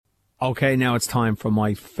Okay, now it's time for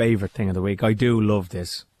my favourite thing of the week. I do love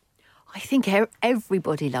this. I think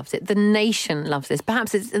everybody loves it. The nation loves this.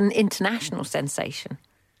 Perhaps it's an international sensation.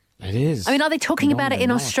 It is. I mean, are they talking about it in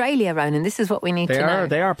Australia, Ronan? This is what we need to know.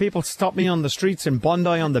 They are. People stop me on the streets in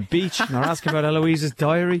Bondi on the beach and they're asking about Eloise's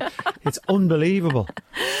diary. It's unbelievable.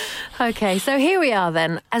 Okay, so here we are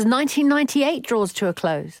then, as 1998 draws to a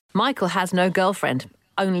close. Michael has no girlfriend,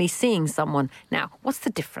 only seeing someone. Now, what's the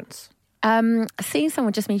difference? Seeing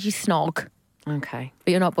someone just means you snog. Okay.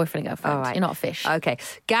 But you're not boyfriend and girlfriend. All right. You're not a fish. Okay.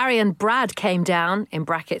 Gary and Brad came down, in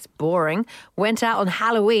brackets, boring. Went out on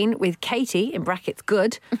Halloween with Katie, in brackets,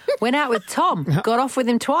 good. Went out with Tom. Got off with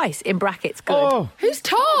him twice, in brackets, good. Oh. Who's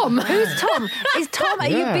Tom? Who's Tom? Is Tom, are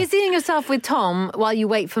you busying yourself with Tom while you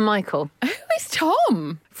wait for Michael? Who is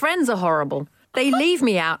Tom? Friends are horrible. They leave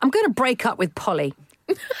me out. I'm going to break up with Polly.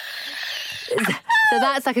 So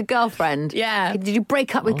that's like a girlfriend. Yeah. Did you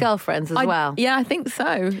break up with girlfriends as well? Yeah, I think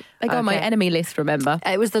so. They got on my enemy list, remember?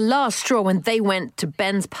 It was the last straw when they went to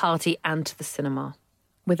Ben's party and to the cinema.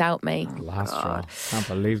 Without me. Last straw. Can't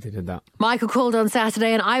believe they did that. Michael called on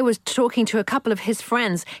Saturday and I was talking to a couple of his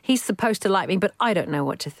friends. He's supposed to like me, but I don't know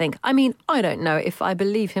what to think. I mean, I don't know if I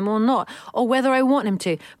believe him or not, or whether I want him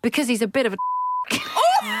to, because he's a bit of a...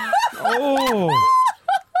 Oh!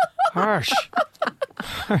 Harsh.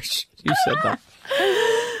 Harsh. You said that.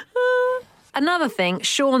 Another thing,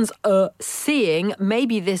 Sean's seeing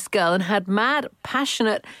maybe this girl and had mad,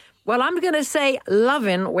 passionate, well, I'm going to say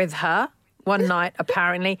loving with her one night,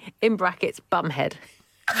 apparently, in brackets, bumhead.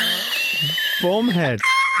 Bumhead.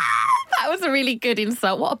 That was a really good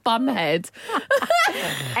insult. What a bumhead.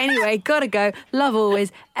 Anyway, gotta go. Love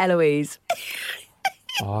always, Eloise.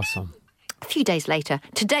 Awesome. A few days later,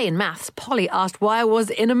 today in maths, Polly asked why I was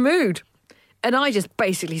in a mood. And I just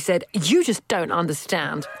basically said, you just don't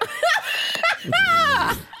understand.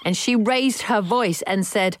 And she raised her voice and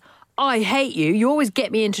said, I hate you. You always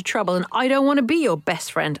get me into trouble and I don't want to be your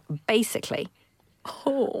best friend, basically.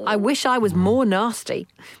 Oh. I wish I was more nasty.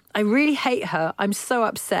 I really hate her. I'm so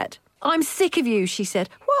upset. I'm sick of you, she said.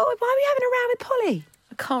 Well, why are we having a row with Polly?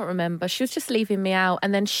 I can't remember. She was just leaving me out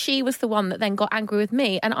and then she was the one that then got angry with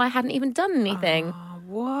me and I hadn't even done anything.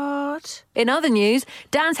 What? In other news,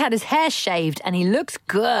 Dan's had his hair shaved and he looks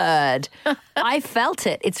good. I felt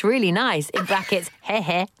it. It's really nice. In brackets,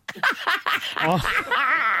 hair.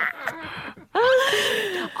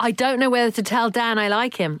 I don't know whether to tell Dan I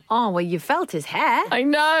like him. Oh, well, you felt his hair. I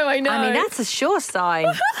know. I mean, that's a sure sign.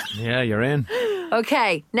 Yeah, you're in.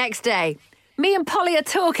 Okay, next day. Me and Polly are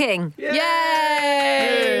talking.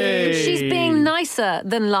 Yay! She's being nicer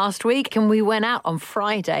than last week, and we went out on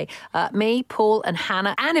Friday. Me, Paul, and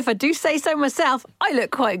Hannah. And if I do say so myself, I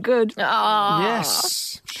look quite good. Aww.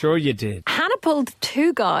 Yes, sure you did. Hannah pulled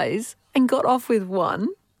 2 guys and got off with 1.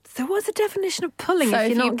 So what's the definition of pulling So if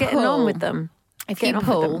you're not getting on with them? If you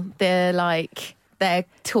pull, they're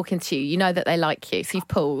talking to you. You know that they like you, so you've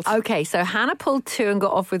pulled. Okay, so Hannah pulled 2 and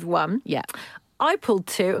got off with 1. Yeah. I pulled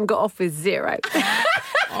 2 and got off with 0.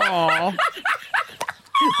 Aww.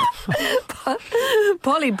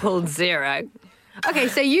 Polly pulled 0. Okay,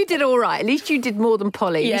 so you did all right. At least you did more than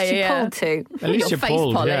Polly. At least you pulled 2. At least you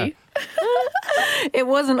pulled, Polly. yeah. It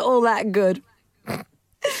wasn't all that good.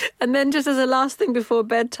 And then just as a last thing before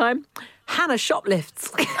bedtime, Hannah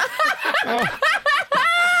shoplifts.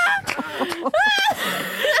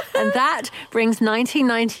 And that brings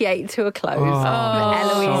 1998 to a close.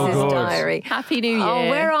 Eloise's so good. diary. Happy New Year. Oh,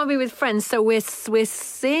 where are we with friends? So we're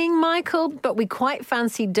seeing Michael, but we quite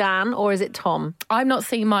fancy Dan, or is it Tom? I'm not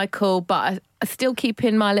seeing Michael, but I still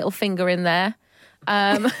keeping my little finger in there.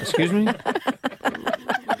 Excuse me?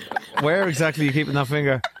 Where exactly are you keeping that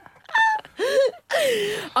finger?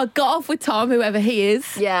 I got off with Tom, whoever he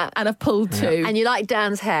is. Yeah. And I've pulled 2. And you like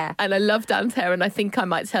Dan's hair? And I love Dan's hair, and I think I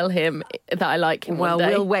might tell him that I like him Well, one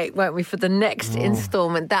day. we'll wait, won't we, for the next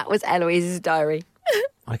instalment. That was Eloise's diary.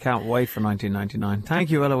 I can't wait for 1999.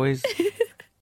 Thank you, Eloise.